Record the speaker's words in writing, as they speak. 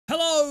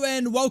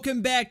and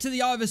welcome back to the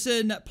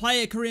Iversen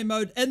player career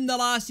mode. In the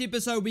last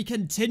episode, we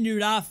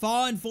continued our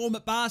fine form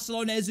at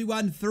Barcelona as we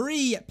won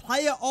 3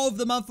 Player of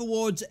the Month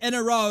awards in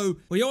a row.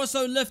 We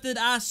also lifted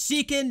our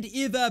second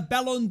ever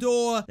Ballon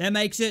d'Or. That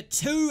makes it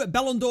 2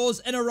 Ballon d'Ors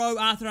in a row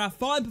after our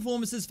fine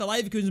performances for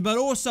Leverkusen, but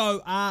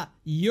also our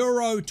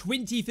Euro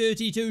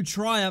 2032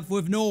 triumph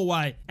with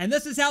Norway. And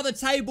this is how the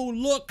table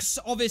looks.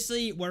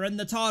 Obviously, we're in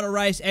the title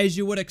race as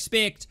you would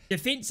expect.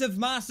 Defensive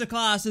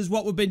masterclass is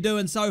what we've been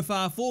doing so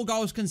far. 4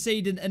 goals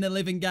conceded in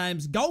 11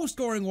 games. Goal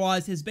scoring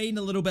wise has been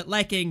a little bit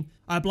lacking.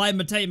 I blame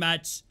my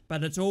teammates,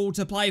 but it's all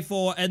to play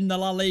for in the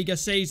La Liga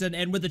season.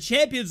 And with the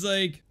Champions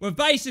League, we've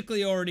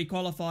basically already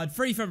qualified.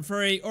 3 from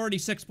 3, already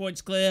 6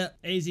 points clear.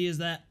 Easy as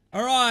that.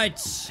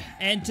 Alright,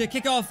 and to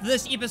kick off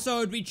this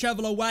episode, we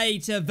travel away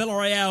to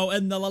Villarreal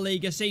in the La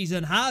Liga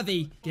season.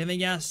 Harvey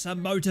giving us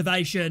some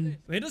motivation.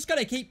 We're just going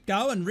to keep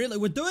going, really.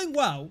 We're doing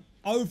well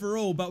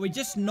overall, but we're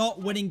just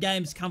not winning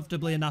games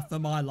comfortably enough for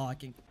my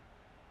liking.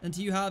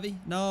 Into you, Harvey?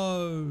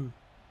 No.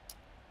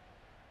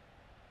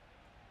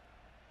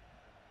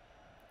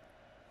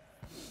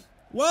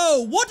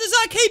 Whoa, what is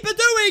our keeper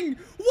doing?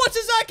 What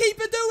is our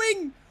keeper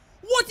doing?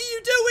 What are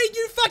you doing,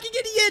 you fucking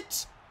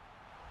idiot?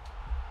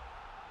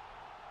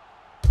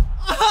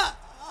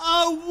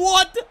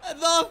 What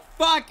the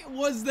fuck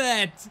was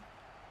that?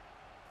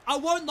 I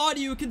won't lie to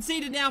you, we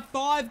conceded now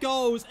 5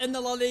 goals in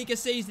the La Liga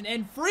season,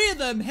 and 3 of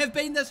them have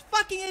been this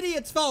fucking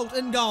idiot's fault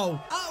in goal.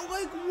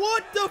 Like,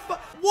 what the fuck?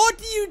 What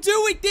are you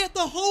doing there?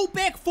 The whole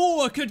back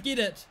 4 could get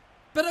it.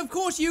 But of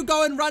course you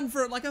go and run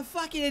for it like a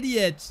fucking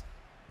idiot.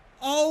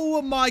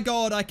 Oh my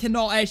god, I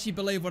cannot actually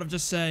believe what I've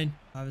just seen.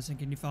 Iversen,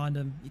 can you find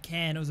him? You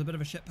can. It was a bit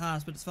of a shit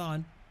pass, but it's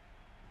fine.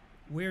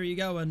 Where are you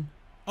going?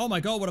 Oh my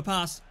god, what a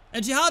pass.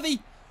 Into Harvey.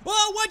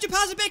 Oh, why'd you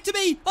pass it back to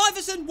me?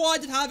 Iversen, why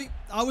did Harvey...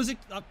 I was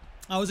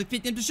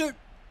expecting him to shoot.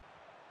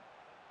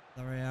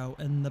 Villarreal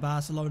in the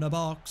Barcelona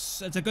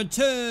box. It's a good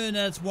turn,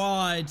 it's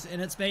wide,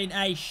 and it's been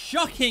a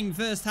shocking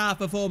first half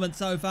performance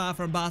so far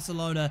from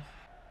Barcelona.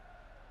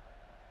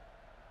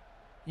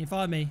 Can you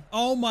find me?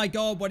 Oh my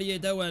god, what are you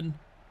doing?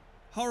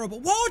 Horrible.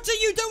 What are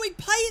you doing?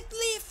 Play it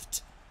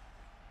left.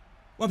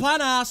 We're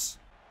playing ass.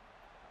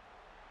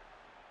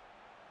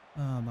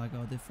 Oh my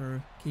god, they're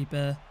through.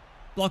 Keeper.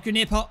 Block your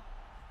near pop.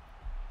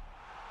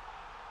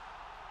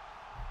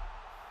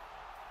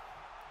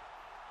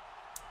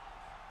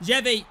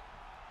 Javi,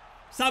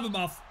 sub him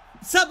off.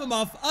 Sub him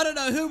off. I don't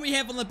know who we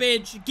have on the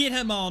bench. Get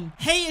him on.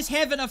 He is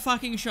having a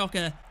fucking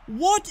shocker.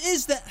 What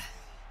is that?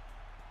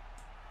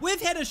 We've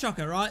had a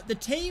shocker, right? The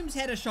team's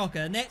had a shocker,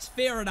 and that's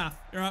fair enough.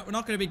 Right? We're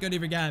not going to be good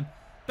every game.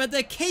 But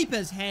the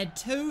keepers had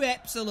 2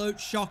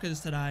 absolute shockers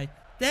today.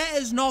 That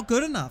is not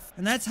good enough.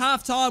 And that's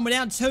half time. We're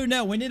down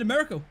 2-0. We need a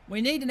miracle.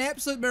 We need an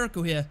absolute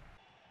miracle here.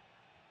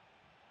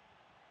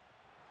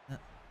 Come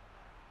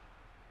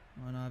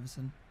on,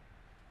 Iversen.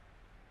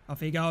 Off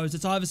he goes.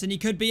 It's Iversen. He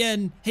could be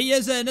in. He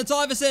is in. It's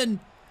Iversen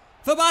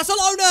for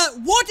Barcelona.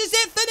 What is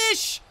that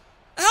finish?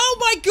 Oh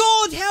my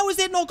god. How is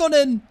that not gone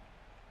in?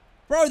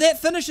 Bro,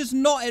 that finish is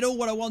not at all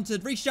what I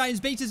wanted. Reece James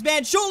beats his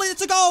man. Surely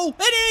it's a goal.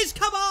 It is.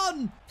 Come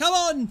on. Come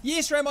on.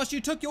 Yes, Ramos,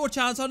 you took your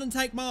chance. I didn't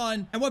take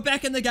mine. And we're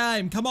back in the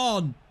game. Come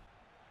on.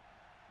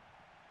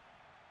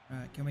 All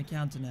right, can we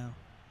counter now?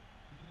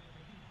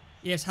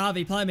 Yes,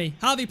 Harvey, play me.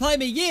 Harvey, play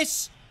me.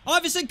 Yes.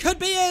 Iversen could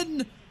be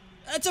in.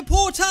 It's a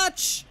poor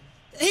touch.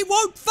 He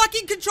won't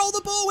fucking control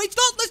the ball. He's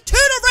not. Let's turn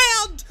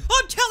around.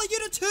 I'm telling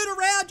you to turn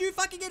around, you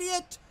fucking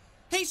idiot.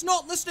 He's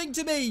not listening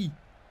to me.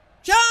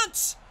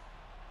 Chance.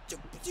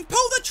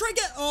 Pull the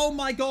trigger. Oh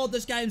my god,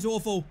 this game's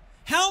awful.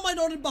 How am I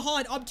not in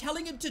behind? I'm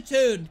telling him to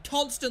turn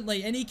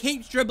constantly, and he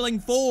keeps dribbling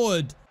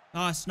forward.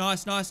 Nice,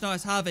 nice, nice,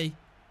 nice, Harvey.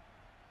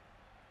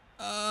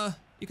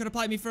 You could have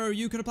played me through.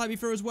 You could have played me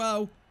through as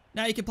well.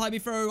 Now you can play me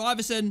through.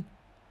 Iversen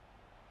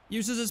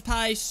uses his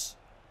pace.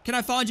 Can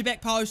I find your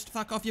back post?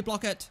 Fuck off, you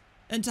block it.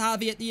 Into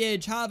Harvey at the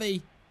edge.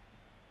 Harvey.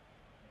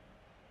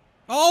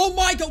 Oh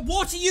my god,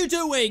 what are you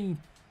doing?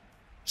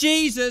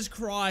 Jesus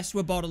Christ,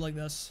 we're bottling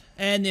this.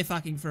 And they're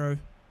fucking through.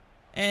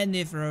 And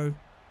they're through.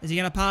 Is he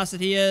going to pass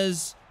it? He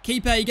is.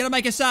 Keeper, you're going to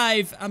make a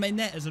save. I mean,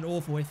 that is an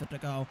awful effort to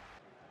goal.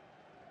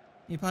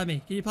 Can you play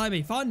me? Can you play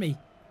me? Find me.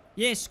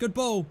 Yes, good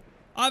ball.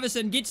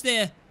 Iversen gets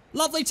there.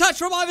 Lovely touch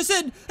from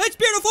Iversen. It's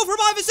beautiful from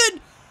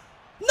Iversen.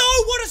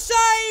 No, what a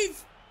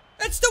save.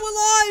 It's still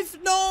alive!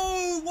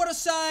 No! What a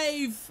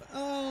save!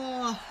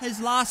 Oh,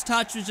 his last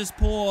touch was just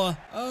poor.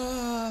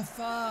 Oh,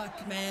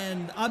 fuck,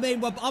 man. I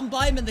mean, I'm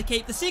blaming the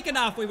keeper. The second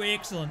half, we were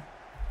excellent.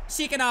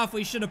 Second half,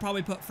 we should have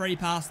probably put 3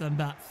 past them,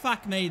 but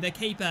fuck me, the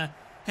keeper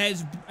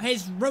has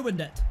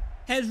ruined it.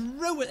 He's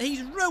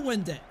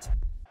ruined it.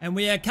 And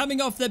we are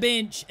coming off the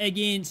bench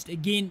against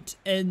Ghent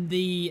in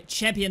the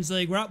Champions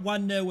League. We're up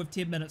 1-0 with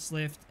 10 minutes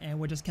left, and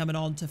we're just coming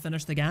on to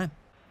finish the game.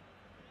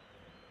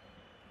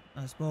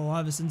 Nice ball.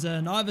 Iversen's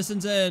in.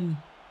 Iversen's in.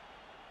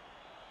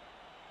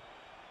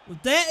 Well,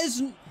 that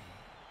isn't...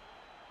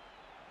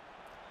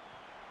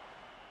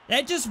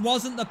 That just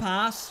wasn't the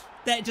pass.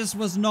 That just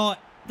was not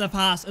the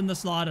pass in the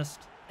slightest.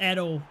 At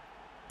all.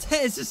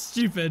 That is just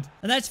stupid.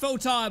 And that's full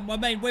time. I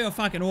mean, we were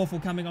fucking awful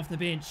coming off the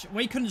bench.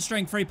 We couldn't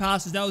string 3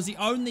 passes. That was the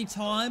only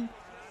time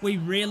we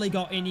really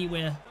got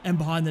anywhere in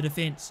behind the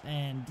defense.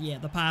 And yeah,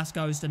 the pass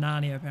goes to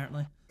Narnia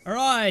apparently. All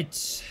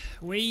right,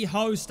 we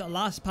host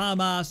Las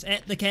Palmas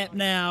at the Camp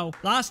Nou.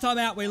 Last time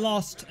out, we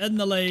lost in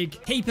the league.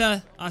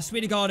 Keeper, I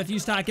swear to God, if you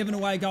start giving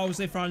away goals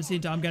left, right, and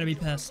centre, I'm going to be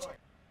pissed.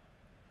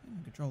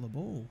 Control the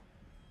ball.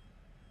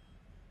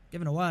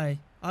 Giving away.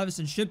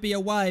 Iversen should be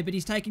away, but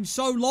he's taking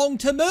so long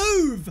to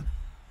move.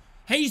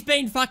 He's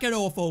been fucking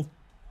awful.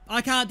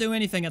 I can't do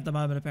anything at the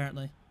moment,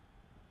 apparently.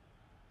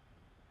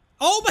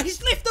 Oh, but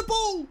he's left the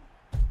ball.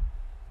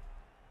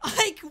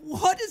 Like,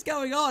 what is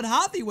going on?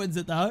 Harvey wins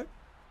it, though.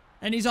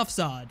 And he's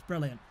offside.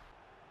 Brilliant.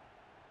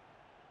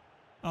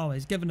 Oh,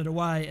 he's giving it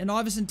away. And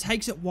Iversen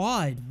takes it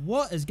wide.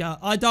 What is going...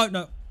 I don't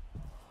know.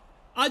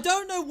 I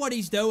don't know what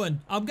he's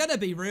doing. I'm going to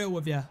be real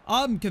with you.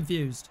 I'm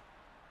confused.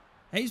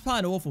 He's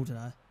playing awful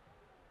today.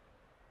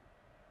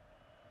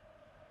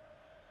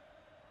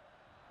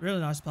 Really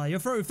nice play. You're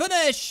through.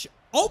 Finish!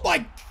 Oh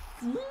my...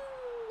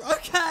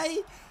 Okay.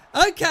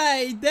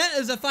 Okay. That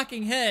is a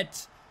fucking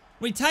hit.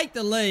 We take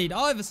the lead.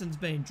 Iversen's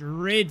been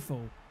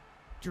dreadful.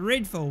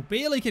 Dreadful.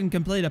 Barely can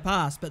complete a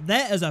pass, but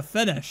that is a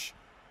finish.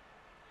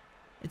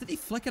 Did he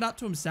flick it up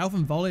to himself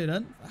and volley it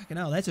in? Fucking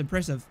hell, that's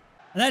impressive.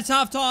 And that's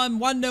halftime,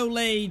 1-0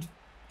 lead.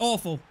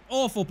 Awful.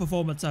 Awful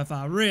performance so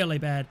far. Really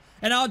bad.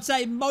 And I would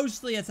say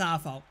mostly it's our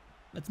fault.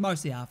 It's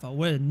mostly our fault.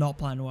 We're not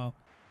playing well.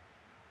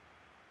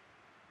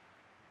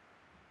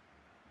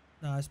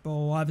 Nice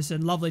ball,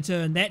 Iversen. Lovely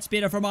turn. That's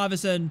better from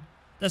Iversen.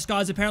 This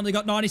guy's apparently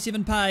got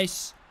 97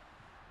 pace.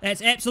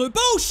 That's absolute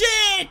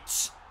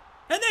bullshit!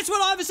 And that's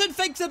what Iversen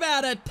thinks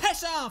about it.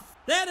 Piss off.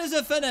 That is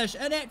a finish.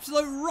 An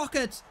absolute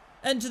rocket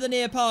into the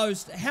near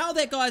post. How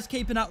that guy's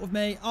keeping up with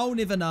me, I'll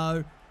never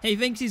know. He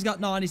thinks he's got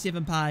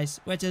 97 pace,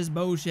 which is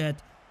bullshit.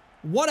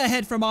 What a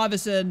hit from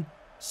Iversen.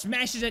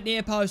 Smashes it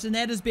near post, and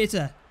that is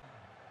better.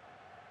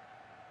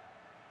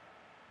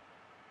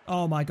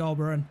 Oh my God,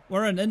 we're in.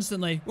 We're in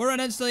instantly. We're in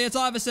instantly. It's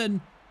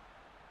Iversen.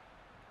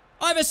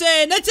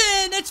 Iversen, it's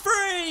in. It's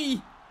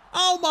free.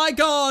 Oh my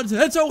God.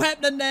 It's all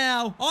happening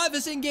now.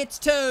 Iversen gets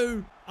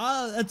 2.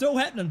 It's all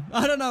happening.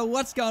 I don't know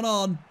what's going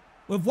on.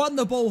 We've won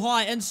the ball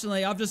high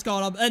instantly. I've just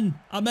gone, I'm in.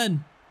 I'm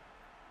in.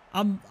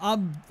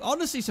 I'm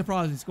honestly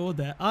surprised he scored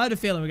that. I had a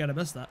feeling we were going to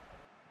miss that.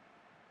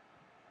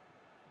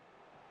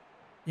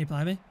 Can you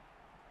play me?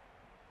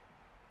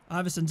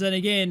 Iversen's in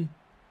again.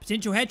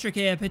 Potential hat-trick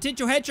here.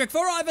 Potential hat-trick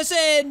for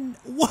Iversen.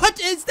 What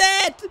is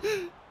that?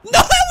 No,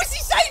 how was he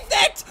saved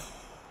that?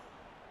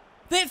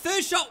 That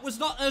first shot was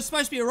not, it was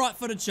supposed to be a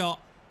right-footed shot.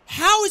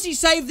 How has he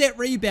saved that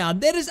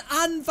rebound? That is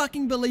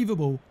unfucking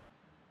believable.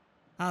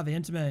 Harvey,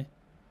 into me.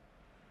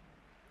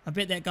 I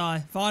bet that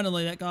guy,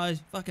 finally, that guy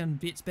fucking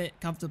bets bet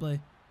comfortably.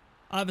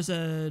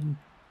 Iversen.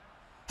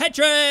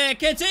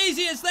 Hat-trick! It's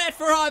easy as that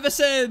for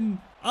Iversen!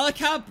 I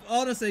can't,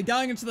 honestly,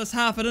 going into this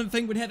half, I didn't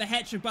think we'd have a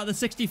hat-trick by the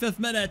 65th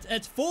minute.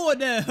 It's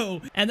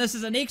 4-0. And this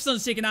is an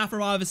excellent second half from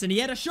Iversen. He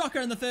had a shocker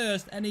in the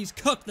first, and he's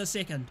cooked the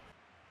second.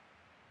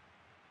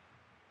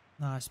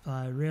 Nice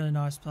play, really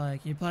nice play.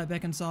 Can you play it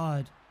back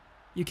inside?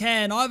 You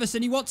can.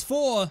 Iversen, he wants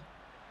 4.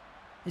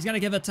 He's going to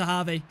give it to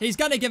Harvey. He's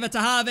going to give it to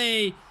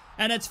Harvey.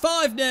 And it's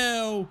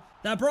 5-0.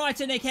 The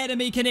Brighton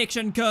Academy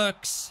connection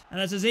cooks. And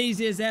it's as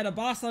easy as that.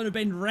 Barcelona have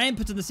been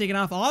rampant in the second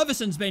half.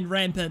 Iversen's been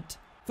rampant.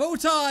 Full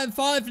time,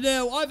 5-0.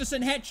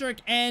 Iversen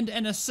hat-trick and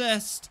an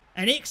assist.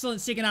 An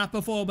excellent second half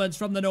performance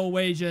from the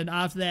Norwegian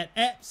after that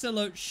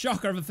absolute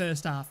shocker of the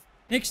first half.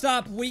 Next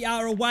up, we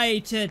are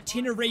away to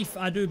Tenerife,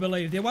 I do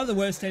believe. They're one of the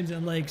worst teams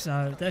in the league,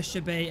 so this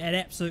should be an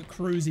absolute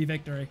cruisy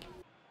victory.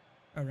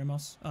 Oh,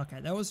 Ramos. Okay,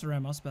 that was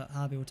Ramos, but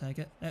Harvey will take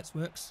it. That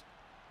works.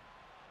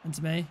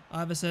 Into me.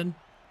 Iversen.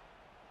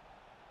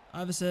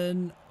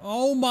 Iversen.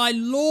 Oh my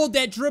lord,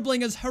 that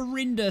dribbling is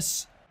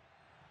horrendous.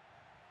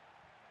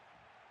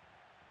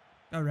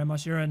 Oh,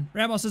 Ramos, you're in.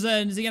 Ramos is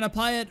in. Is he going to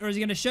play it or is he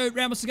going to shoot?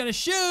 Ramos is going to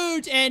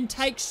shoot and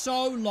take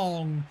so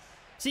long.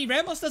 See,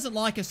 Ramos doesn't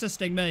like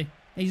assisting me.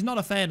 He's not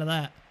a fan of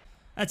that.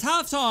 It's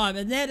half-time,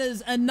 and that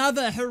is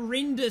another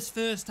horrendous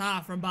first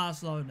half from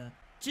Barcelona.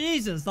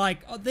 Jesus, like,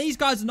 these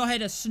guys have not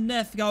had a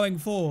sniff going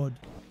forward.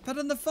 But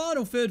in the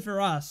final third for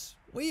us,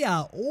 we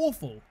are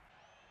awful.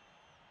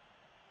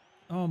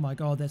 Oh my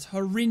God, that's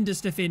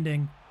horrendous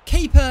defending.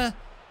 Keeper,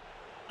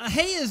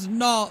 he's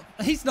not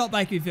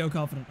making me feel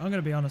confident. I'm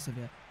going to be honest with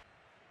you.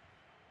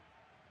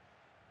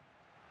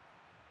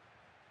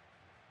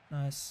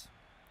 Nice.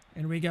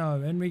 In we go,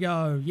 in we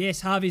go.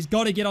 Yes, Harvey's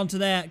got to get onto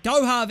that.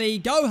 Go, Harvey,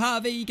 go,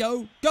 Harvey,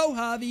 go. Go,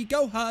 Harvey,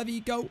 go, Harvey,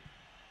 go.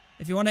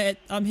 If you want to,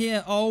 I'm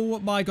here. Oh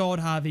my God,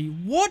 Harvey.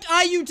 What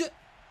are you doing?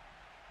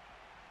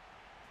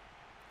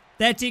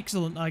 That's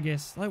excellent, I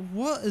guess. Like,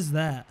 what is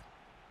that?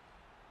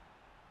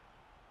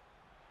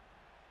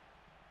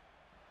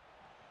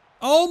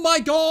 Oh my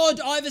God,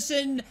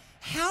 Iversen.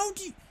 How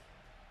do you...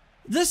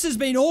 This has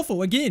been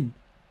awful again.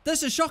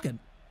 This is shocking.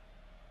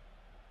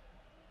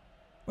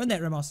 Win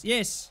that, Ramos.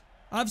 Yes.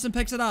 Iversen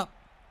picks it up.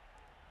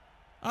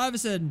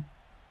 Iversen.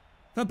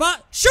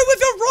 Shoot with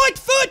your right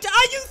foot!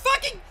 Are you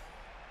fucking...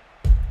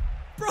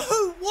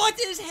 Bro, what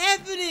is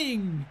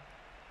happening?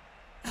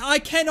 I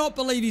cannot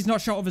believe he's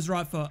not shot with his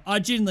right foot. I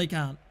genuinely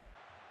can't.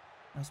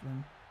 Nice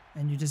win.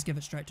 And you just give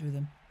it straight to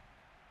them.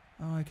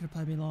 Oh, he could have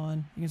played me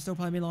line. You can still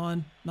play me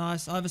line.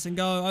 Nice. Iversen,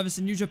 go.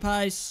 Iversen, use your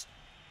pace.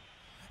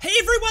 Hey,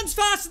 everyone's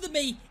faster than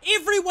me.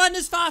 Everyone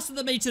is faster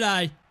than me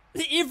today.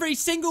 Every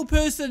single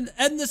person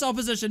in this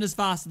opposition is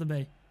faster than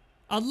me.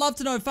 I'd love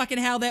to know fucking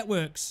how that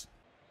works.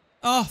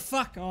 Oh,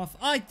 fuck off.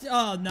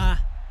 Oh, nah.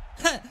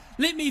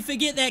 Let me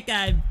forget that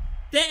game.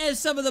 That is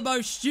some of the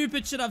most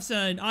stupid shit I've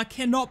seen. I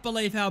cannot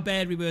believe how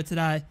bad we were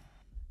today.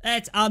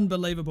 That's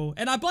unbelievable.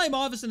 And I blame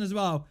Iversen as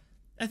well.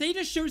 If he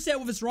just shoots that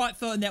with his right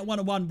foot in that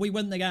 1-on-1, we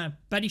win the game.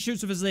 But he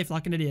shoots with his left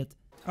like an idiot.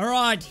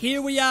 Alright,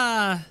 here we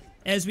are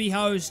as we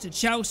host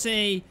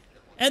Chelsea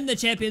in the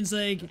Champions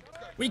League.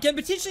 We can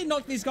potentially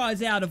knock these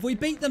guys out. If we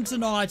beat them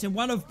tonight and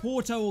one of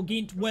Porto or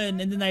Ghent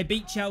win and then they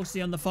beat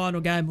Chelsea on the final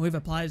game,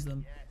 whoever plays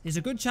them, there's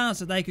a good chance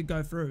that they could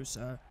go through.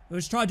 So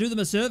let's try to do them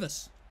a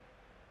service.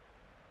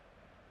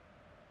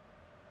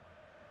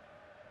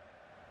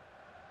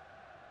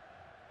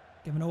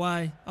 Given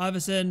away.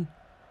 Iversen.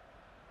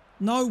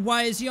 No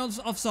way. Is he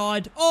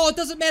offside? Oh, it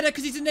doesn't matter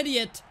because he's an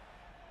idiot.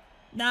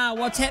 Nah,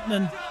 what's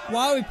happening?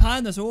 Why are we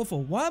playing this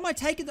awful? Why am I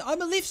taking the...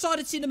 I'm a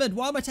left-sided centre mid.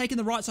 Why am I taking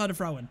the right-sided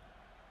throw-in?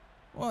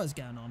 What is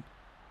going on?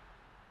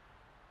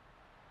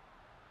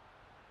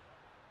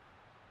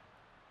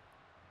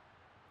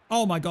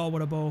 Oh my god,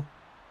 what a ball.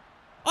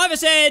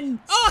 Iversen!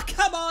 Oh,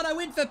 come on. I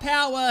went for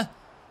power.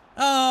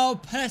 Oh,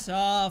 piss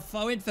off.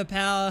 I went for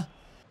power.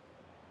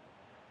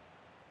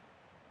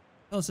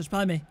 Oh, just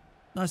play me.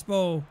 Nice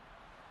ball.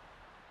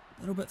 A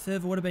little bit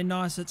further would have been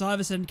nice. It's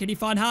Iversen. Can he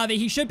find Harvey?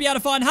 He should be able to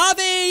find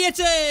Harvey. It's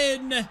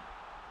in.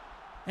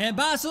 And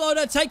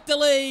Barcelona take the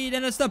lead.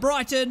 And it's the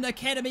Brighton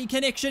Academy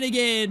connection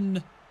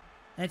again.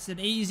 That's the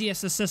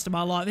easiest assist of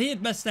my life. If he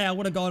had missed that, I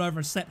would have gone over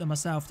and slapped them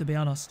myself, to be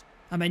honest.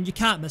 I mean, you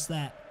can't miss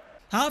that.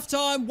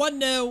 Half-time,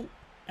 1-0.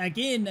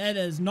 Again, it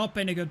has not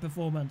been a good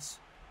performance.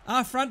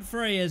 Our front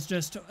three is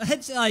just...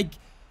 It's like...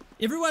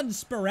 Everyone's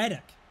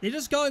sporadic. They're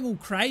just going all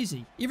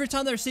crazy. Every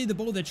time they receive the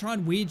ball, they're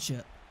trying weird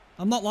shit.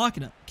 I'm not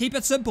liking it. Keep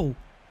it simple.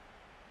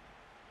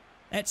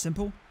 That's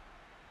simple.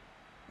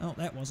 Oh,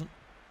 that wasn't.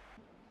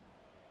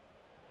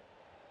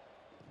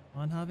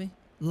 Come on, Harvey.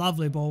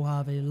 Lovely ball,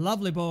 Harvey.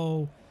 Lovely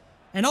ball.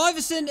 And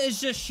Iversen is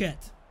just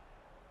shit.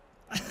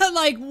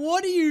 Like,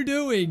 what are you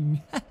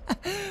doing?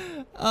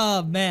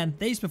 Oh, man.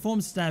 These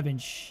performances have been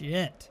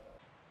shit.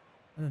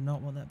 I did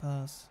not want that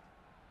pass.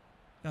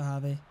 Go,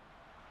 Harvey.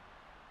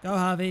 Go,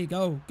 Harvey.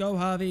 Go. Go,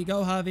 Harvey.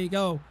 Go, Harvey.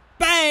 Go.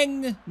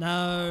 Bang!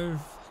 No.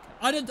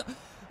 I didn't...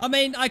 I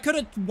mean, I could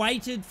have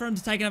waited for him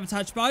to take another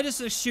touch, but I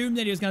just assumed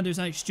that he was going to do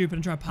something stupid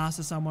and try to pass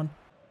to someone.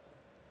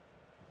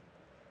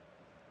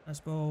 Nice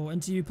ball.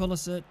 Into you,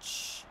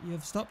 Pulisic.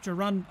 You've stopped your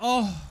run.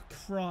 Oh,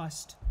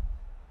 Christ.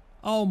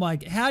 Oh, my...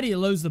 How do you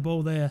lose the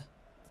ball there?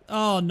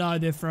 Oh, no,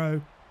 they're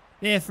through.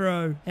 They're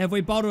through. Have we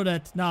bottled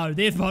it? No,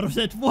 they've bottled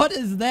it. What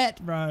is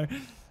that, bro?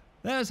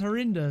 That was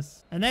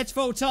horrendous. And that's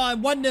full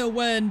time. 1-0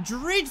 win.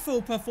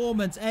 Dreadful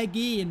performance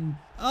again.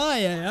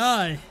 Aye, aye,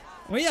 aye.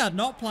 We are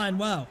not playing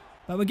well.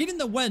 But we're getting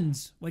the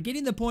wins. We're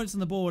getting the points on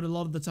the board a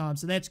lot of the time,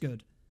 so that's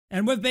good.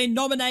 And we've been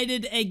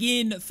nominated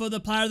again for the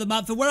Player of the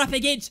Month. And we're up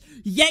against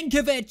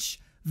Yankovic.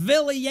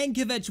 Vili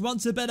Yankovic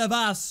wants a bit of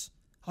us.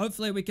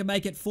 Hopefully we can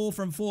make it 4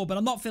 from 4, but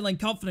I'm not feeling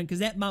confident because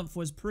that month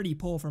was pretty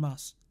poor from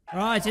us.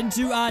 Alright,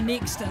 into our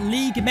next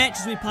league match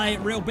as we play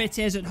at Real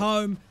Betis at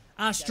home.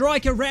 Our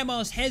striker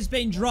Ramos has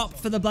been dropped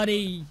for the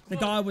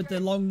guy with the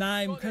long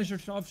name,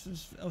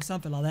 or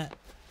something like that.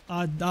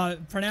 I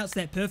pronounced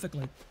that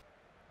perfectly.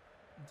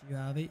 Into you,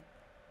 Harvey.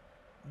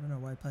 I don't know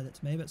why he played it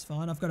to me, but it's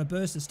fine. I've got a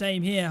burst of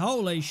steam here.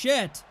 Holy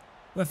shit.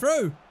 We're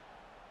through.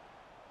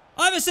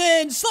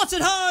 Iversen slots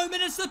it home,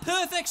 and it's the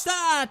perfect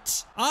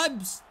start.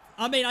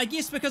 I mean, I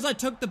guess because I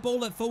took the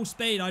ball at full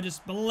speed, I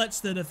just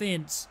blitzed the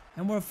defense.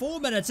 And we're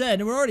 4 minutes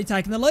in, and we're already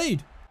taking the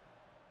lead.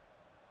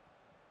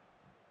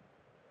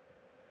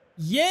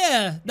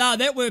 Yeah. Nah,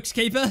 that works,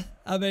 keeper.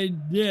 I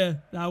mean, yeah.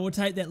 Nah, we'll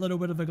take that little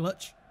bit of a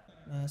glitch.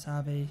 Nice,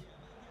 Harvey.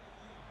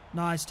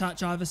 Nice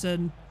touch,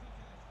 Iversen.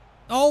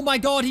 Oh my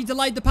god, he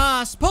delayed the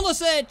pass.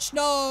 Pulisic,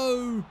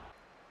 no.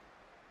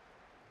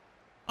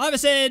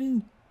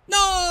 Iversen,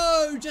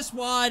 no. Just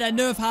wide. I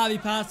knew if Harvey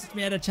passed it to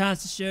me, I had a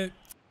chance to shoot.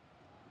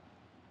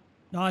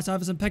 Nice,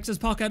 Iversen picks his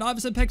pocket.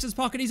 Iversen picks his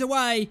pocket. He's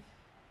away.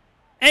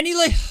 And he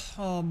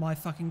oh my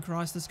fucking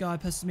Christ, this guy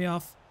pisses me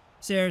off.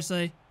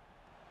 Seriously.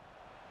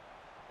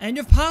 And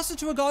you've passed it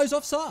to a guy who's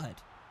offside.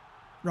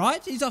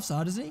 Right? He's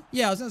offside, isn't he?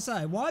 Yeah, I was going to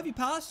say, why have you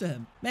passed to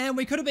him? Man,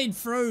 we could have been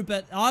through,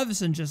 but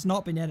Iversen just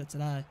not been at it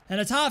today.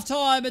 And it's half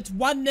time. It's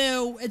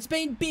 1-0. It's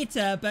been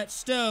better, but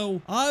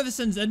still,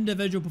 Iversen's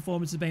individual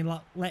performance has been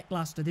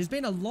lackluster. There's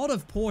been a lot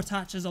of poor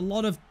touches, a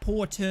lot of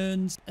poor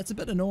turns. It's a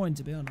bit annoying,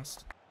 to be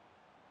honest.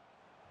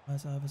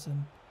 Nice,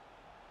 Iversen.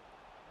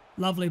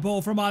 Lovely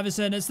ball from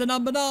Iversen. It's the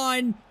number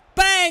 9.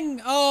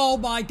 Bang! Oh,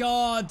 my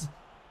God.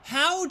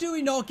 How do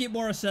we not get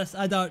more assists?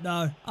 I don't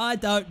know. I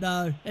don't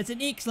know. It's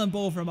an excellent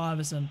ball from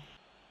Iversen.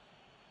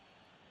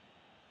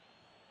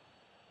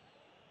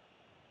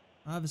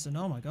 Iversen,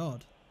 oh my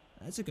god.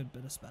 That's a good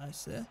bit of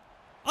space there.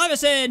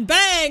 Iversen,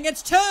 bang,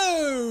 it's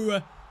 2!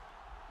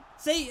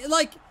 See,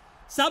 like,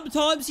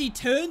 sometimes he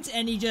turns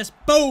and he just,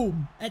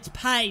 boom, it's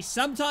pace.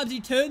 Sometimes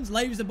he turns,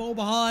 leaves the ball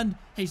behind,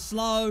 he's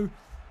slow.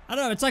 I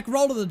don't know, it's like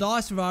rolling the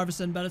dice for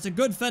Iversen, but it's a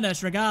good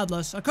finish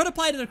regardless. I could have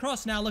played it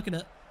across now, look at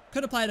it.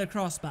 Could have played it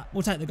across, but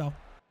we'll take the goal.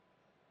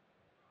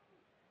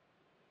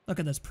 Look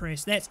at this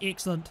press, that's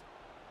excellent.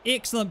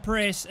 Excellent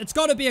press, it's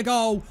got to be a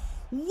goal.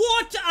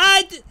 What?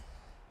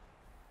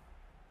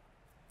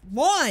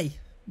 Why?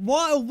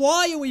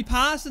 Why are we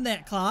passing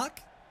that,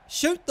 Clark?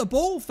 Shoot the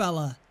ball,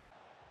 fella.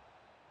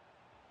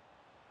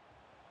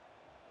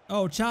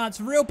 Oh, chance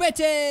for Real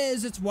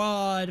Betis. It's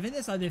wide. I think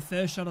that's like their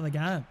first shot of the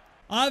game.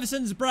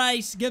 Iversen's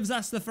brace gives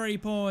us the 3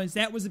 points.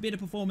 That was a better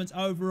performance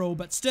overall,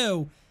 but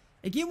still,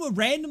 again, we're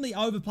randomly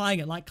overplaying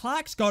it. Like,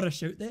 Clark's got to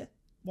shoot there.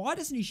 Why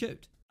doesn't he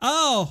shoot?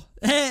 Oh,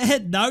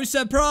 no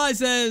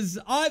surprises.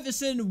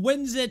 Iversen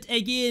wins it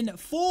again.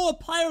 4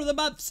 Player of the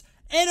Months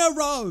in a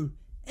row.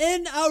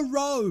 In a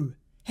row.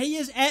 He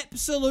is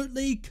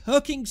absolutely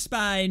cooking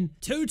Spain.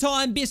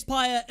 2-time best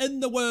player in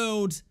the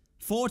world.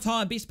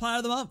 4-time best player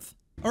of the month.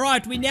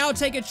 Alright, we now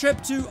take a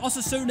trip to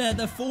Osasuna,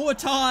 the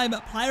 4-time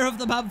Player of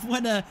the Month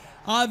winner.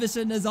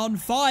 Iversen is on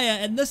fire,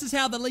 and this is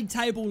how the league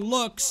table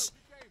looks.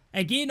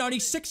 Again, only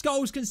 6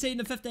 goals conceded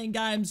in 15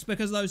 games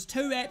because of those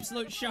 2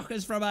 absolute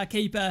shockers from our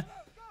keeper.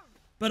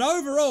 But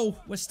overall,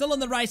 we're still in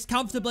the race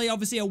comfortably.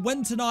 Obviously, a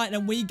win tonight,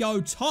 and we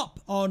go top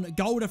on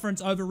goal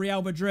difference over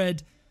Real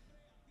Madrid.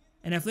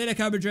 And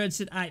Atletico Madrid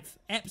sit 8th.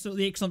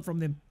 Absolutely excellent from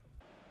them.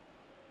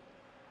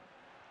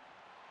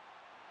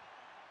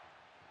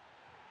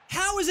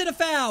 How is it a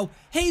foul?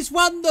 He's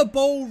won the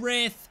ball,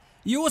 ref.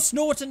 You're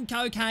snorting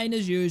cocaine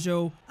as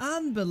usual.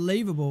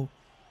 Unbelievable.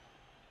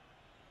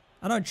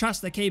 I don't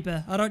trust the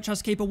keeper. I don't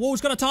trust keeper.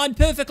 Wall's got it timed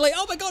perfectly.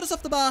 Oh my god, it's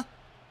off the bar.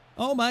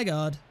 Oh my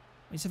god.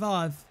 We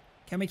survive.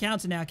 Can we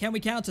counter now? Can we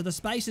counter? The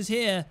space is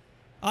here.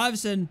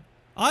 Iversen.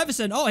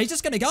 Iversen. Oh, he's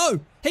just going to go.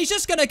 He's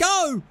just going to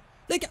go.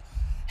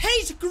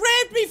 He's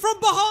grabbed me from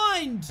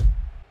behind.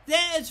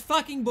 That is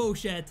fucking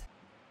bullshit.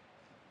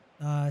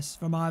 Nice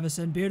from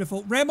Iversen.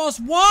 Beautiful. Ramos,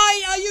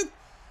 why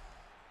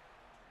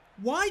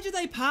do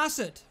they pass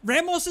it?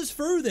 Ramos is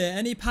through there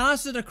and he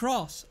passed it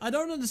across. I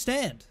don't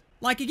understand.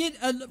 Like, again,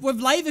 with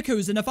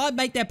Leverkusen, if I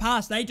make that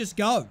pass, they just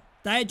go.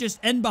 They're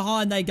just in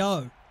behind, they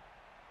go.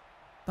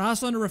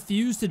 Barcelona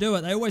refuse to do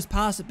it. They always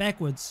pass it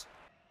backwards.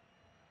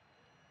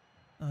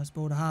 Nice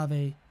ball to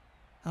Harvey.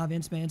 Harvey,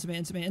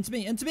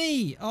 into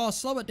me. Oh,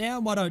 slow it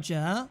down, why don't you,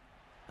 huh?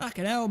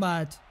 Fucking hell,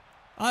 mate.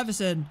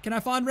 Iversen, can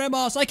I find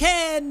Ramos? I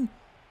can!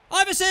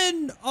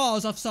 Iversen! Oh, I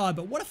was offside,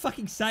 but what a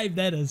fucking save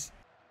that is.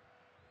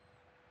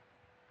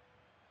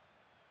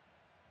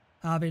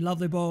 Harvey,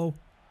 lovely ball.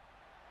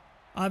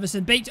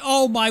 Iversen beat.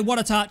 Oh my, what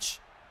a touch.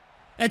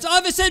 It's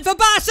Iversen for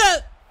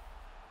Barca!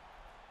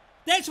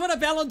 That's what a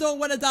Ballon d'Or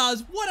winner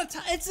does. What a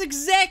touch. It's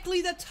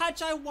exactly the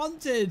touch I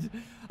wanted.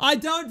 I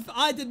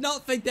did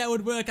not think that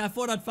would work. I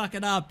thought I'd fuck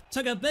it up.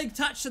 Took a big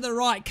touch to the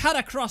right, cut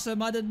across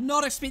him. I did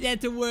not expect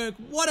that to work.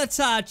 What a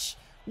touch.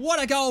 What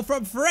a goal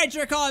from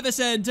Frederick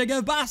Iversen to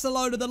give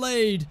Barcelona the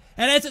lead.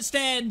 And as it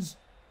stands,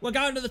 we're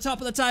going to the top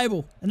of the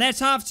table. And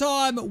that's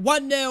half-time,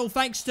 1-0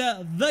 thanks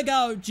to the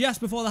goal just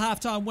before the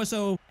half-time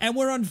whistle. And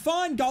we're on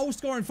fine goal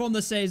scoring form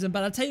this season,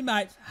 but our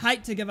teammates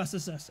hate to give us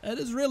assists. It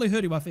is really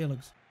hurting my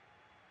feelings.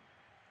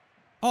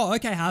 Oh,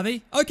 okay,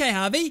 Harvey. Okay,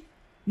 Harvey.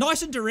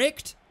 Nice and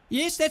direct.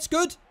 Yes, that's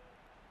good.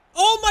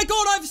 Oh my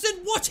god,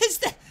 Iversen, what is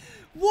that?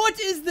 What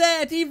is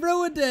that? He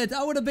ruined it.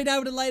 I would have been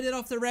able to lay that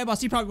off the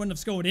Ramos. He probably wouldn't have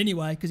scored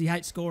anyway because he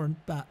hates scoring,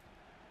 but...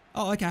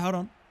 Oh, okay, hold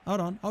on.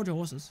 Hold on. Hold your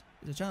horses.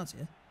 There's a chance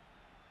here.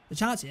 The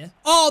chance here.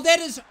 Oh, that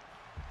is...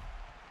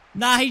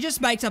 Nah, he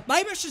just makes up.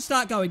 Maybe I should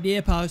start going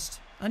near post.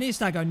 I need to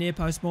start going near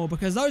post more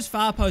because those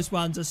far post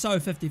ones are so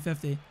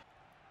 50-50.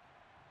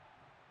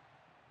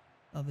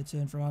 Lovely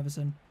turn from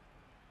Iversen.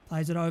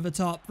 Plays it over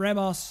top.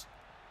 Ramos.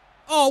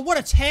 Oh, what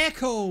a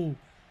tackle.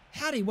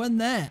 How'd he win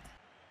that?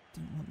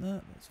 Didn't want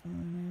that. That's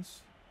fine,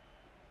 yes.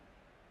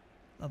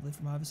 Lovely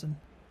from Iversen.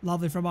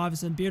 Lovely from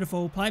Iversen.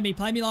 Beautiful. Play me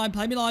line,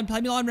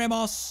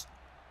 Ramos.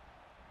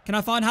 Can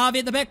I find Harvey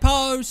at the back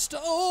post?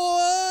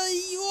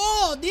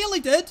 Oh, nearly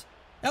did.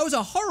 That was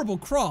a horrible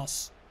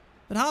cross.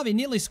 But Harvey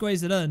nearly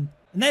squeezed it in.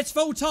 And that's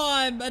full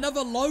time.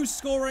 Another low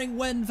scoring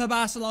win for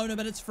Barcelona,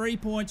 but it's 3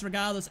 points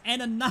regardless.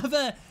 And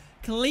another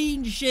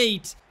clean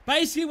sheet.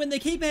 Basically, when the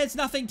keeper has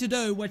nothing to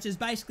do, which is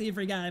basically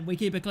every game, we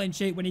keep a clean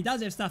sheet. When he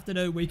does have stuff to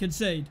do, we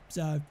concede.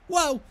 So,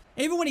 well,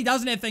 even when he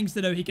doesn't have things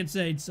to do, he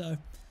concedes. So,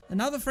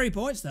 another 3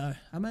 points, though.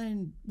 I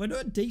mean, we're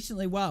doing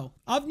decently well.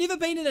 I've never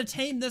been in a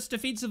team this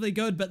defensively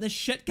good, but this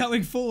shit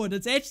going forward,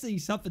 it's actually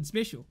something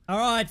special. All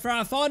right, for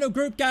our final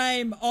group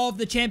game of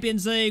the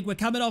Champions League, we're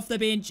coming off the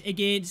bench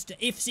against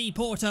FC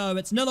Porto.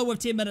 It's 0 with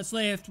 10 minutes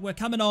left. We're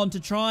coming on to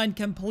try and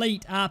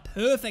complete our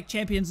perfect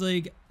Champions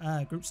League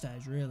group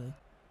stage, really.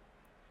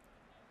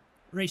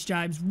 Reece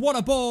James, what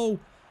a ball.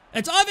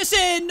 It's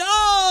Iversen.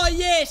 Oh,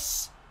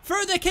 yes.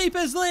 Through the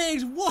keeper's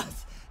legs. What?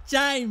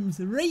 James,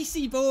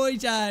 Reece boy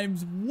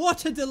James.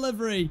 What a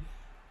delivery.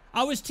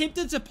 I was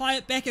tempted to play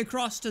it back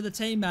across to the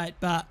teammate,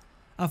 but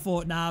I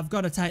thought, nah, I've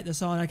got to take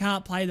this on. I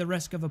can't play the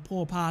risk of a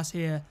poor pass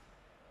here.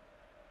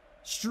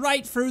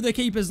 Straight through the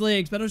keeper's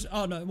legs, but it was,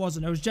 oh no, it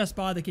wasn't. It was just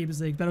by the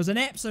keeper's legs, but it was an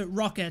absolute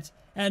rocket.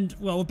 And,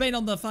 well, we've been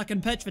on the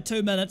fucking pitch for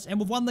 2 minutes, and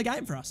we've won the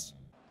game for us.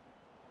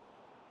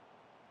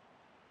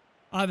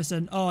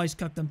 Iversen, oh, he's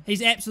cooked him.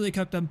 He's absolutely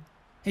cooked him.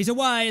 He's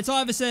away, it's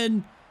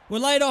Iversen. We're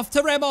laid off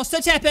to Ramos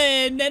to tap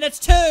in, and it's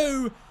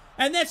 2.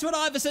 And that's what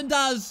Iversen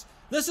does.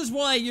 This is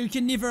why you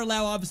can never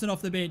allow Iversen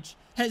off the bench.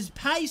 His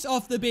pace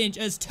off the bench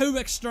is too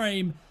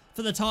extreme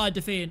for the Tide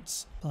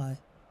defence. Play,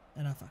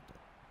 and I fucked it.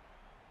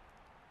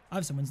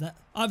 Iversen wins that.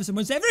 Iversen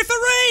wins that.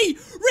 Referee!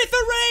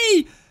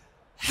 Referee!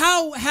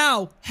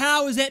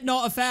 How is that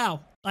not a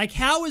foul? Like,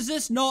 how is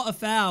this not a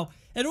foul?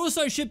 It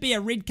also should be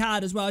a red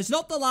card as well. It's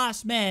not the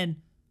last man,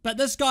 but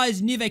this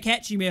guy's never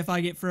catching me if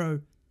I get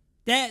through.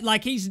 That,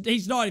 like,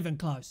 he's not even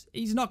close.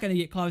 He's not going to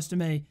get close to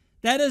me.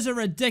 That is a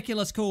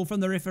ridiculous call from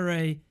the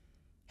referee.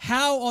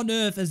 How on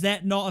earth is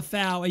that not a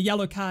foul? A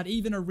yellow card,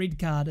 even a red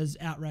card is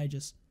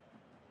outrageous.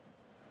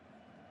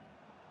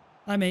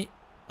 I mean,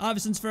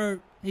 Iversen's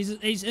through.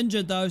 He's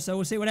injured though, so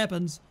we'll see what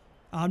happens.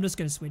 Oh, I'm just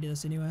going to sweaty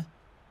this anyway.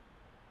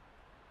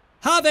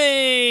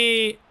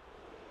 Harvey!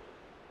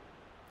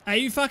 Are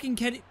you fucking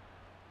kidding?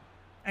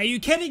 Are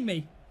you kidding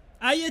me?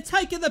 Are you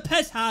taking the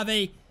piss,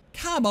 Harvey?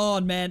 Come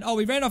on, man. Oh,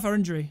 we ran off our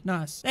injury.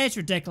 Nice. That's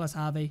ridiculous,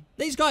 Harvey.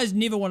 These guys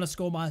never want to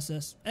score my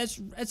assist.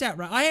 It's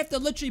outright. I have to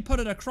literally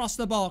put it across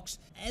the box.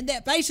 And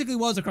that basically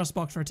was across the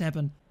box for a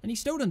tap-in. And he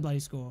still didn't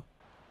bloody score.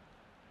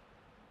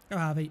 Go,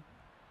 Harvey.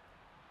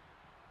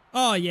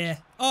 Oh, yeah.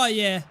 Oh,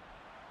 yeah.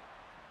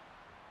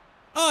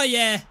 Oh,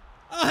 yeah.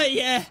 Oh,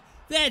 yeah.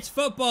 That's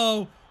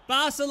football.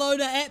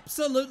 Barcelona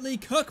absolutely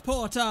cook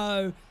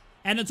Porto.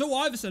 And it's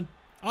all Iversen.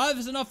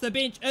 Iversen off the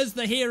bench is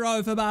the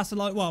hero for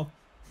Barcelona. Well,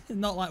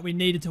 not like we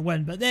needed to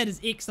win, but that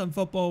is excellent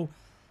football.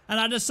 And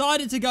I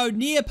decided to go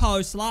near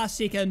post last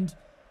second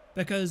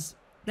because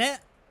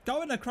that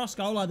going across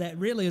goal like that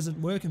really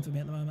isn't working for me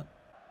at the moment.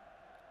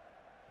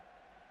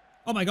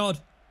 Oh my god.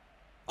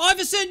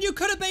 Iversen, you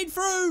could have been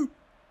through.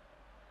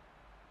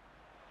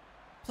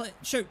 Play,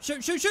 shoot.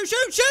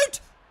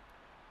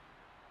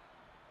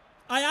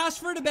 I asked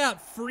for it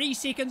about 3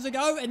 seconds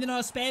ago, and then I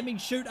was spamming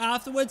shoot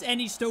afterwards,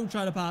 and he's still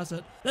trying to pass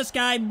it. This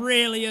game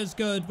really is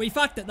good. We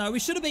fucked it, though. We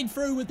should have been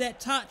through with that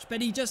touch, but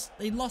he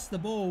lost the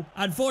ball.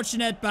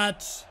 Unfortunate,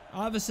 but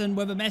Iversen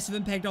with a massive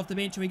impact off the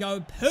bench. We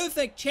go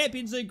perfect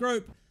Champions League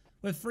group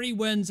with 3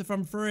 wins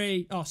from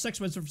 3. Oh,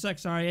 6 wins from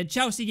 6, sorry. And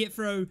Chelsea get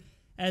through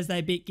as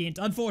they beat Ghent.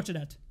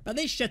 Unfortunate. But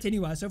they're shit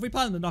anyway, so if we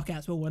play in the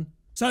knockouts, we'll win.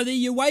 So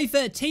the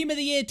UEFA Team of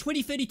the Year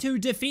 2032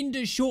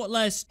 Defenders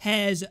shortlist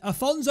has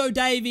Afonso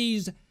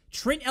Davies,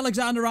 Trent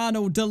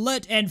Alexander-Arnold, De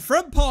Ligt, and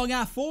Frimpong,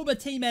 our former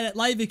teammate at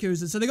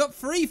Leverkusen. So they got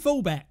 3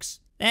 fullbacks.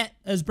 That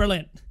is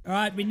brilliant. All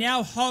right, we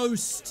now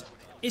host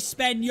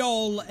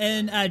Espanyol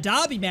in a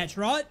derby match,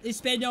 right?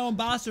 Espanyol and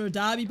Barca are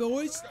derby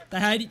boys. They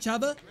hate each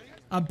other.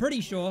 I'm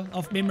pretty sure,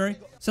 off memory.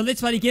 So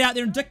let's bloody get out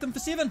there and dick them for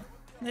 7.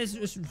 That's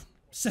just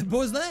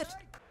simple as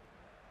that.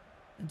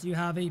 Into you,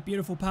 Harvey.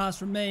 Beautiful pass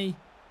from me.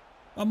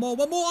 One more.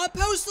 I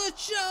post the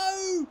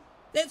show.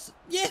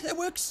 Yeah, that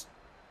works.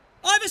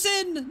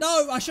 Iversen!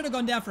 No, I should have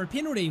gone down for a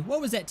penalty. What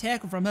was that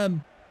tackle from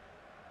him?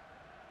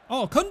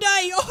 Oh, Kunde!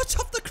 Oh, it's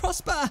off the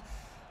crossbar.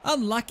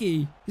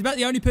 Unlucky. He's about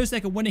the only person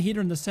that can win a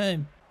header in this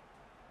team.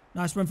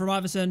 Nice run from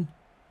Iversen.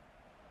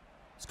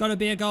 It's got to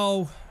be a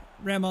goal.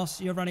 Ramos,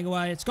 you're running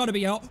away. It's got to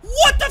be a goal.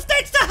 What the f-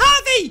 That's to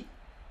Harvey!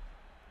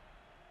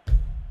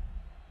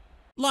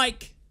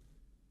 Like,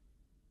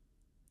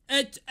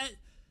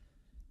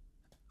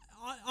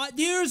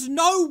 there's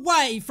no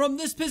way from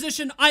this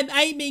position I'm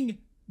aiming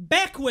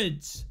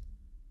backwards.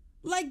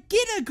 Like,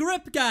 get a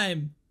grip,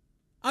 game.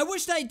 I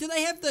wish do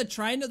they have the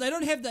trainer? They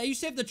don't have they used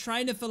to have the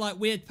trainer for like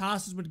where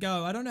passes would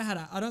go. I don't know how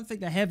to, I don't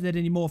think they have that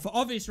anymore for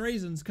obvious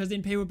reasons, because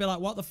then people would be like,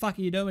 what the fuck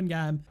are you doing,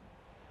 game?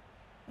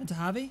 Into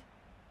Harvey.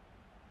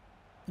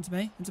 Into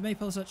me,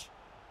 Pulisic.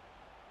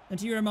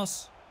 Into you,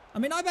 Ramos. I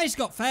mean, I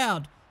basically got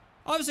fouled.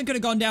 Iversen could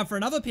have gone down for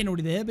another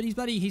penalty there, but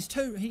he's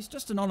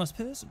just an honest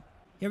person.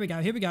 Here we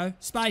go.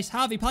 Space.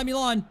 Harvey, play me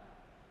line.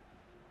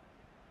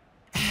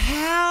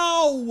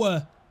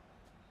 How?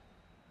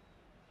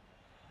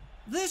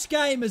 This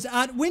game is,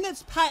 when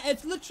it's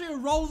literally a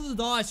roll of the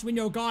dice when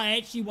your guy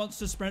actually wants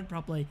to sprint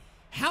properly.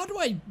 How do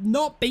I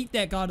not beat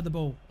that guy to the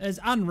ball? It's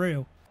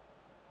unreal.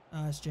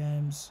 Nice,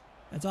 James.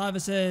 It's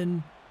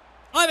Iversen.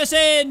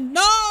 Iversen!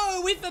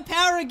 No! With the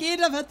power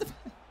again. I've hit the...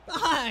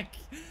 Fuck!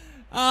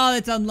 Oh,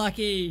 that's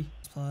unlucky.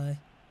 Let's play.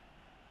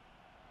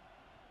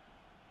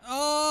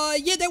 Oh,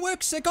 yeah, that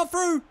works. It got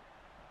through.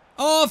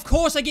 Oh, of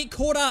course I get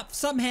caught up.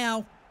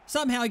 Somehow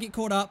I get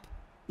caught up.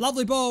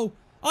 Lovely ball.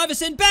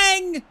 Iversen,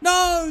 bang!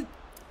 No!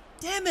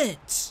 Damn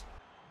it!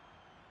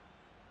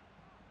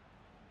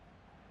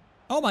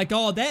 Oh my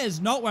god, that is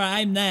not where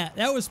I aimed that.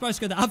 That was supposed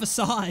to go the other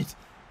side.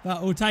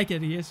 But we'll take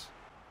it, yes.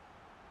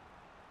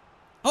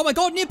 Oh my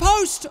god, near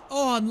post!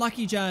 Oh,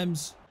 unlucky,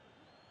 James.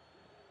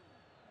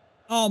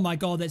 Oh my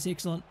god, that's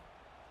excellent.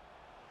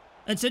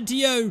 It's into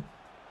you.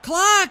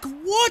 Clark,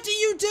 what are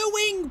you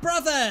doing,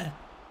 brother?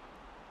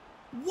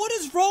 What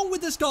is wrong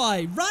with this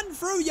guy? Run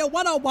through your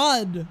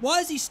one-on-one. Why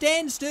does he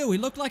stand still? He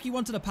looked like he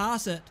wanted to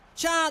pass it.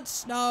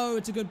 Chance. No,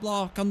 it's a good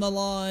block on the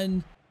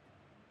line.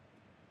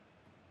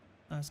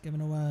 That's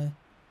given away.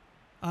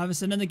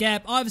 Iversen in the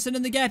gap. Iversen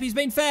in the gap. He's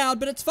been fouled,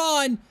 but it's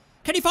fine.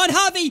 Can he find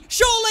Harvey?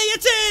 Surely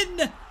it's in!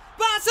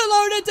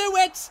 Barcelona do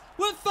it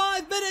with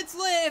 5 minutes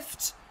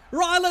left.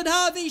 Ryland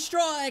Harvey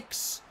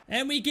strikes.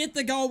 And we get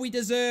the goal we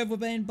deserve. We're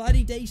being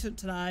bloody decent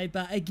today.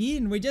 But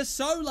again, we're just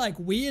so like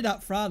weird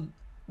up front.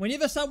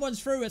 Whenever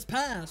someone's through, it's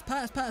pass,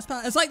 pass, pass,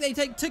 pass. It's like they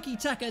take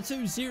tiki-taka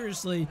too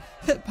seriously.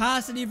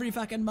 Pass at every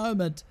fucking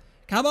moment.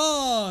 Come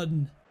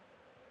on.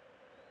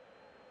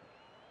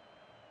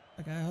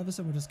 Okay,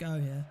 Iversen will just go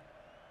here.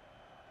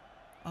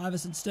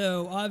 Iversen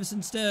still.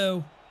 Iversen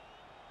still.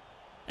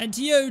 And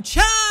to you,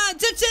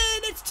 chance! It's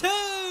in! It's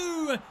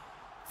 2!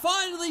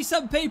 Finally,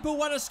 some people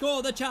want to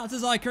score the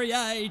chances I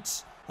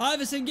create.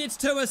 Iversen gets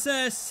 2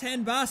 assists,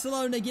 and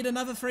Barcelona get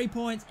another 3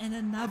 points and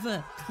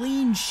another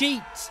clean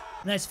sheet.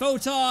 That's full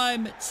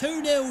time,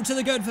 2-0 to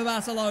the good for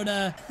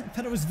Barcelona.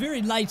 But it was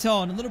very late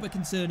on, a little bit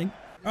concerning.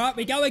 All right,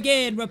 we go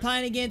again. We're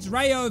playing against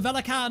Rayo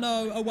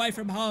Vallecano away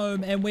from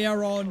home, and we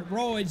are on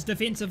roids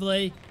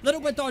defensively. A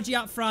little bit dodgy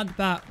up front,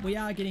 but we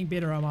are getting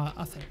better,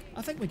 I think.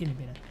 I think we're getting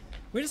better.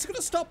 We're just going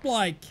to stop,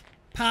 like,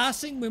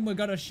 passing when we've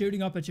got a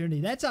shooting opportunity.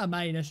 That's our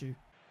main issue.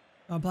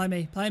 Oh, play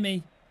me. Play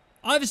me.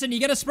 Iversen, you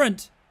got to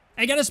sprint.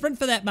 You got to sprint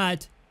for that,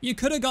 mate. You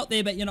could have got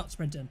there, but you're not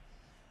sprinting.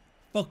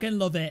 Fucking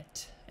love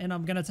it. And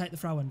I'm going to take the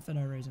throw-in for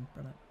no reason.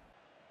 Brilliant.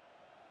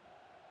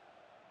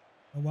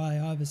 Away,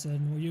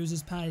 Iversen will use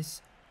his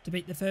pace to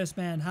beat the first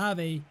man.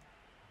 Harvey.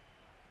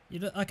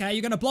 Okay,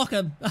 you're going to block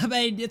him. I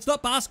mean, it's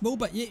not basketball,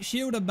 but yeah,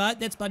 shield him, mate.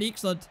 That's bloody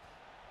excellent.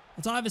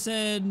 It's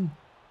Iversen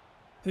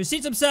who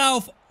sets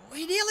himself.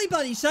 He nearly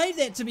bloody saved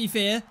that, to be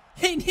fair.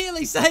 He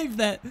nearly saved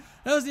that.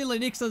 That was nearly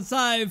an excellent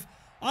save.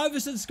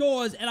 Iversen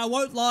scores, and I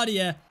won't lie to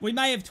you. We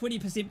may have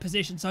 20%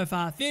 possession so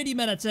far. 30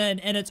 minutes in,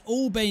 and it's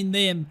all been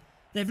them.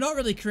 They've not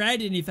really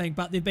created anything,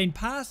 but they've been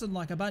passing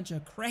like a bunch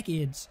of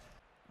crackheads.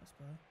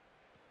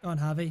 Go on,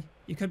 Harvey.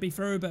 You could be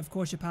through, but of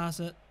course you pass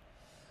it.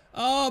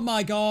 Oh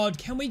my god,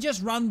 can we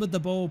just run with the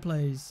ball,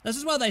 please? This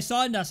is why they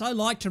signed us. I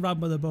like to run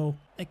with the ball.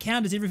 It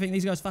counters everything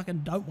these guys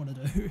fucking don't want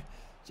to do.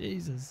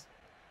 Jesus.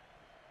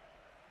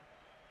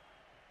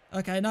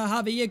 Okay, no,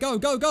 Harvey, yeah, go,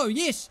 go, go.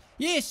 Yes,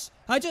 yes,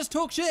 I just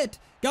talk shit.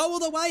 Go all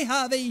the way,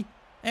 Harvey.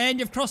 And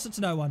you've crossed it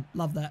to no one.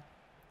 Love that.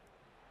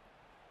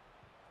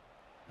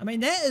 I mean,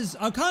 that is...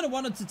 I kind of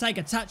wanted to take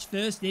a touch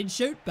first, then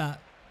shoot, but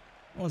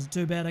it wasn't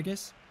too bad, I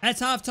guess. At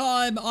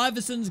half-time,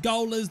 Iversen's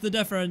goal is the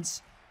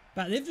difference.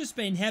 But they've just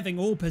been having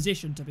all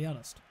possession, to be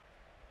honest.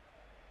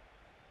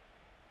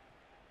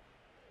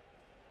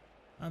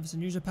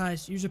 Iversen, use your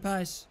pace. Use your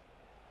pace.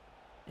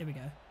 There we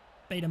go.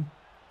 Beat him.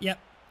 Yep.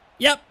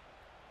 Yep.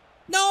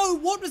 No,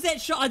 what was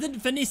that shot? I didn't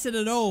finesse it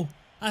at all.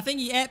 I think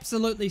he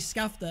absolutely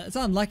scuffed it. It's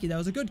unlucky, though. It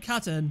was a good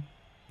cut-in.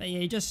 But yeah,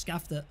 he just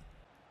scuffed it.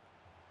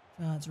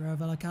 Chance, Rayo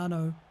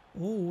Vallecano.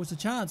 Oh, it's a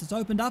chance. It's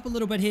opened up a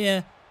little bit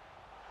here.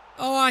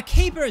 Oh, our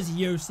keeper is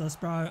useless,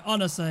 bro.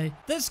 Honestly,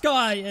 this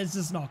guy is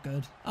just not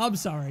good. I'm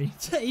sorry.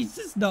 He's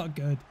just not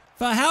good.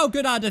 For how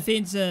good our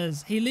defense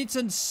is, he lets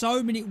in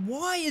so many...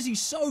 Why is he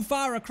so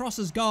far across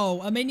his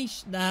goal? I mean,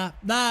 Nah.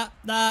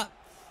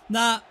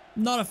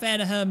 Not a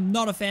fan of him.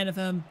 Not a fan of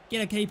him.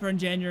 Get a keeper in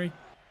January.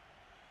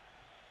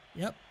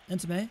 Yep.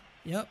 Into me.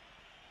 Yep.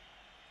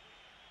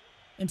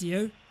 Into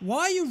you.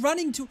 Why are you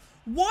running to...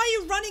 Why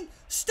are you running?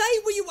 Stay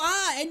where you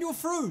are and you're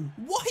through.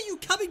 Why are you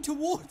coming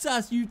towards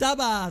us, you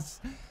dumbass?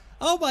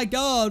 Oh my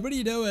god, what are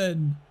you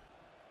doing?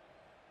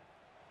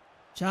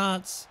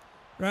 Chance.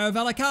 Rayo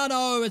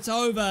Vallecano, it's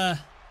over.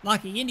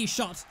 Lucky, any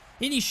shot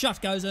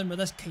goes in with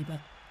this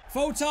keeper.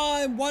 Full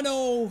time,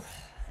 1-0.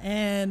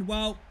 And,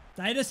 well,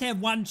 they just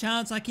have one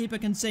chance. Our keeper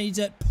concedes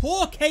it.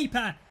 Poor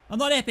keeper. I'm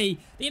not happy.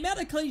 The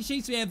amount of clean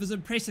sheets we have is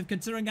impressive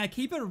considering our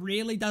keeper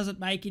really doesn't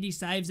make any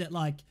saves at,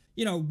 like,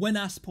 you know, win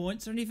us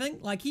points or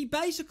anything. Like, he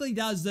basically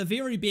does the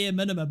very bare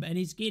minimum and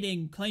he's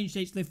getting clean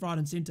sheets left, right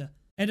and centre.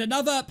 And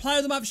another Player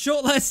of the Month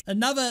shortlist.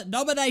 Another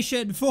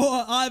nomination for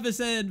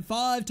Iversen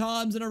 5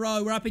 times in a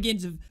row. We're up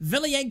against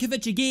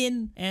Viljankovic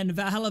again and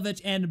Vahalovic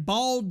and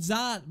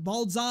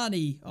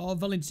Bolzani of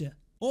Valencia.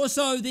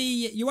 Also,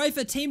 the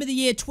UEFA Team of the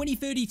Year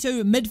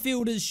 2032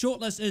 midfielders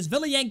shortlist is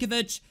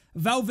Viljankovic,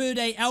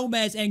 Valverde,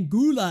 Almaz and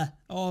Gula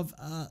of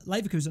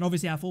Leverkusen.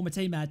 Obviously, our former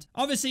teammate.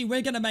 Obviously,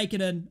 we're going to make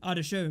it in, I'd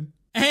assume.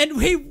 And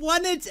we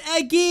won it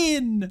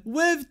again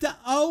with the...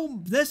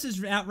 Oh, this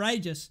is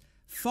outrageous.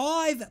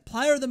 5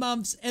 Player of the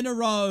Months in a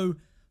row.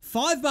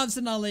 5 months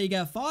in La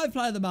Liga. 5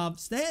 Player of the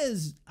Months. That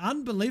is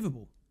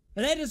unbelievable.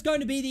 But that is going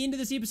to be the end of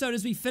this episode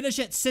as we finish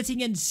it sitting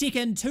in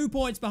second. 2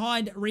 points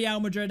behind Real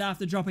Madrid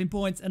after dropping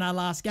points in our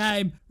last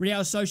game.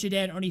 Real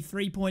Sociedad only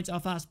 3 points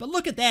off us. But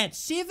look at that.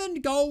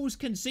 7 goals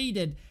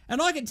conceded. And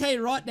I can tell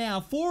you right now,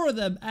 4 of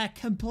them are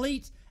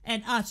complete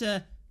and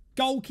utter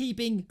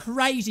goalkeeping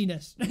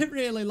craziness.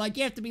 Really, like,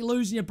 you have to be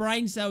losing your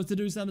brain cells to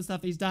do some of the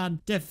stuff he's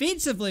done.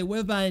 Defensively,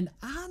 we've been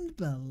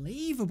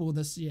unbelievable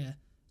this year.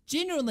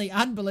 Genuinely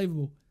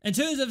unbelievable. In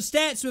terms of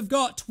stats, we've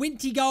got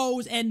 20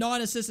 goals and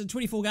 9 assists in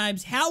 24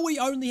 games. How we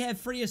only have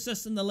 3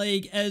 assists in the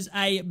league is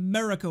a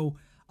miracle.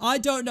 I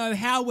don't know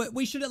how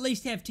we should at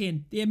least have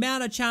 10. The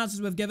amount of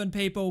chances we've given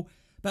people.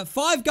 But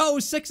 5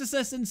 goals, 6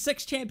 assists, and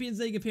 6 Champions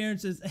League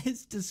appearances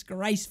is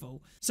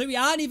disgraceful. So we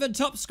aren't even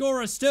top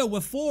scorer still.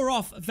 We're 4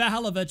 off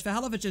Vlahovic.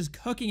 Vlahovic is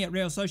cooking at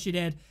Real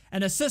Sociedad.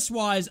 And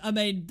assist-wise, I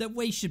mean, that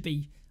we should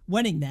be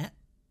winning that.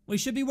 We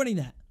should be winning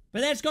that.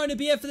 But that's going to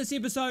be it for this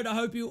episode. I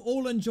hope you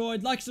all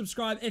enjoyed. Like,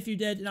 subscribe if you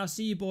did. And I'll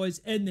see you boys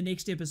in the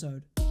next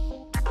episode.